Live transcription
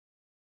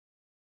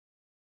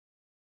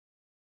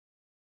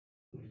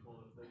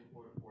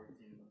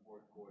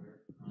quarter.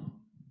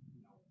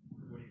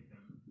 What do you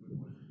think was the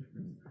difference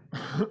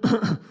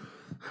tonight?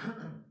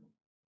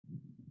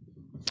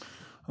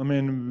 I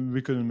mean,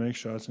 we couldn't make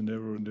shots, and they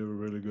were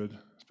really good,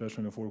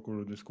 especially in the fourth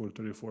quarter. They scored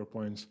 34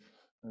 points,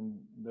 and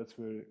that's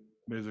where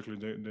basically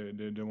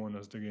they won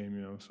us the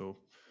game. So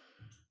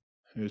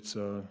it's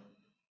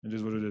it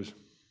is what it is.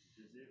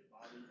 Does it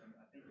bother you?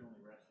 I think you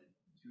only rested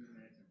 2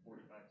 minutes and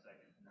 45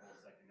 seconds in the whole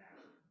second half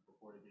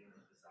before the game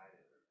was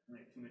decided.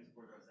 Only 2 minutes and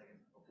 45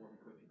 seconds before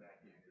we put you back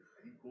in.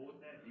 Are you cool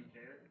with that? Do you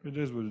care? It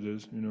is what it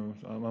is.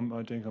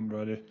 I think I'm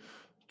ready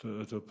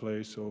to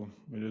play, so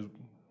it is.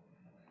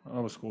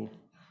 I was cool.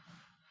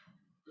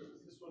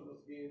 Is this one of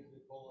those games,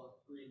 Nikola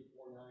 3 and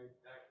 4 9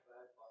 back to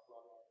back?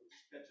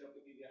 Catch up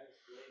with you guys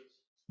late.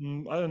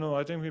 I don't know.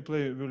 I think we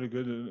played really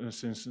good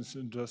since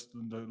just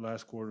the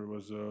last quarter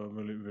was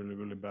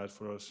really bad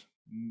for us.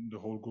 The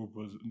whole group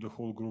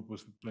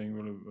was playing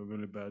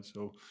really bad.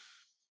 So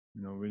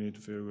we need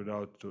to figure it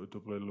out to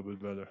play a little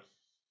bit better.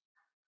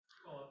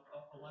 Well,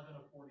 11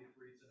 of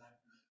 43 to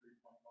 19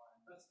 3-point line.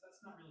 That's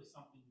not really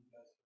something you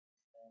guys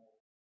can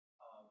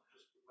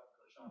just let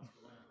the shots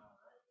go in on,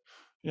 right?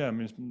 Yeah, I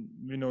mean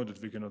we know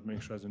that we cannot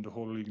make shots, and the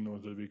whole league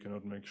knows that we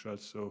cannot make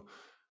shots. So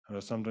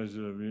sometimes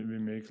we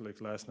make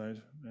like last night,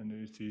 and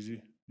it's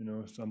easy.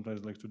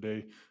 Sometimes like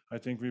today, I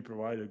think we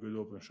provided good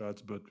open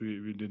shots, but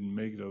we didn't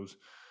make those.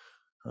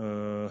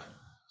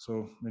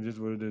 So it is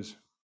what it is.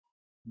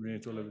 We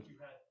need to live it. You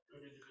had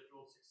good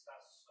individual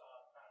success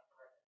kind of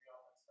directing the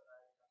offense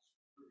tonight.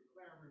 Rudy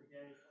Gobert, Rudy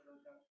Gay,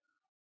 those guys.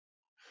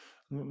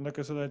 Like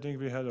I said, I think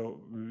we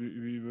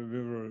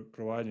were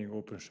providing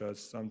open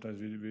shots. Sometimes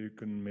we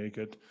couldn't make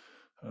it.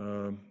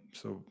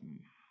 So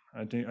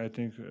I think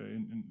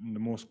in the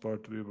most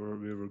part we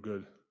were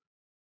good.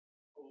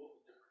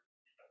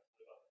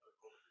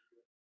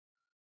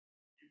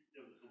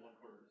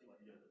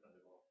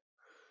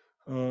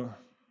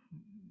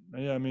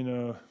 Yeah, I mean,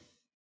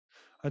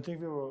 I think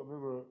we were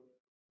a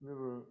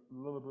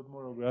little bit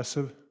more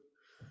aggressive.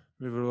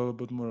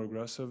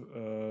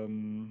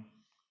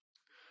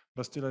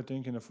 But still, I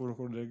think in the fourth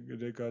quarter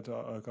they got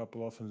a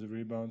couple offensive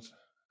rebounds.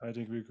 I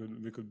think we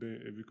could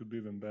be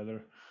even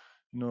better.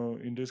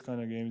 In these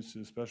kind of games,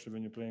 especially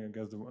when you're playing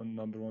against the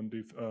number one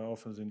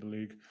offense in the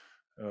league,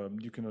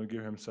 you cannot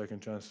give him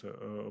second chance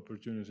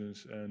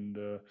opportunities, and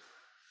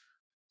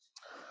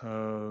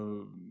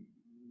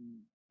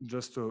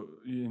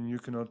you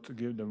cannot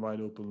give them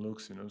wide open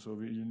looks. So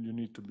you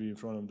need to be in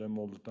front of them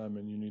all the time,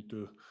 and you need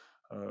to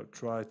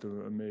try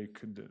to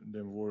make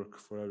them work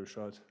for every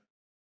shot.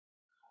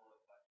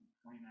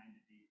 29 to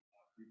deep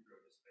free throw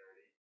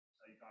disparity.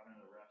 So you're talking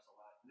to the refs a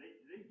lot. Do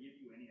they give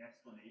you any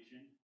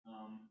explanation?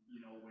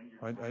 When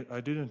you're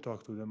I didn't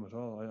talk to them at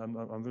all.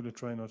 I'm really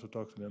trying not to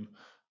talk to them,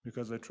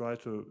 because I try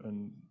to,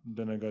 and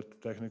then I got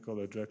technical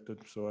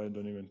ejected, so I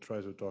don't even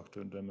try to talk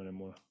to them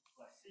anymore.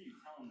 Well, I see you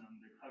telling them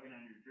they're tugging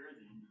on your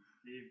jersey, and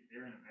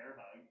they're in a bear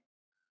hug.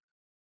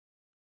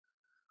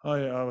 Oh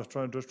yeah, I was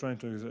trying to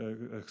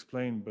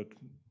explain, but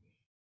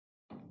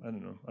I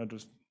don't know. I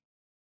just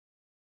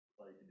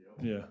Like you do.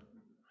 Yeah.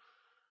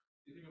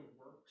 Do you think it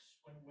works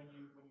when you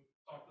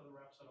talk to the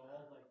refs at all?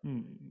 Like, do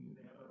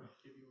they ever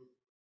give you?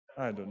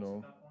 I don't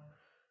know.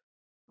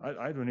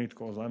 I don't need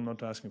calls. I'm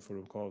not asking for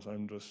the calls.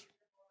 I'm just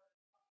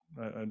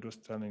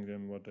telling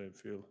them what I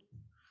feel,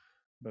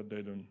 but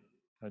they don't.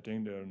 I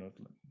think they are not.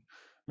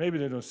 Maybe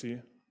they don't see.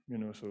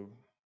 So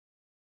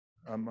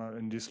I'm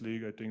in this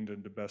league. I think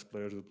that the best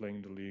players are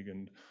playing the league,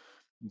 and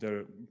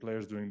their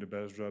players doing the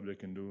best job they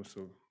can do.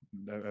 So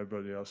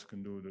everybody else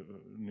can do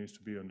needs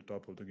to be on the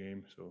top of the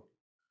game. So.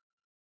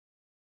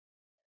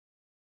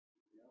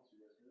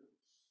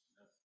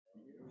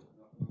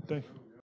 Thank you.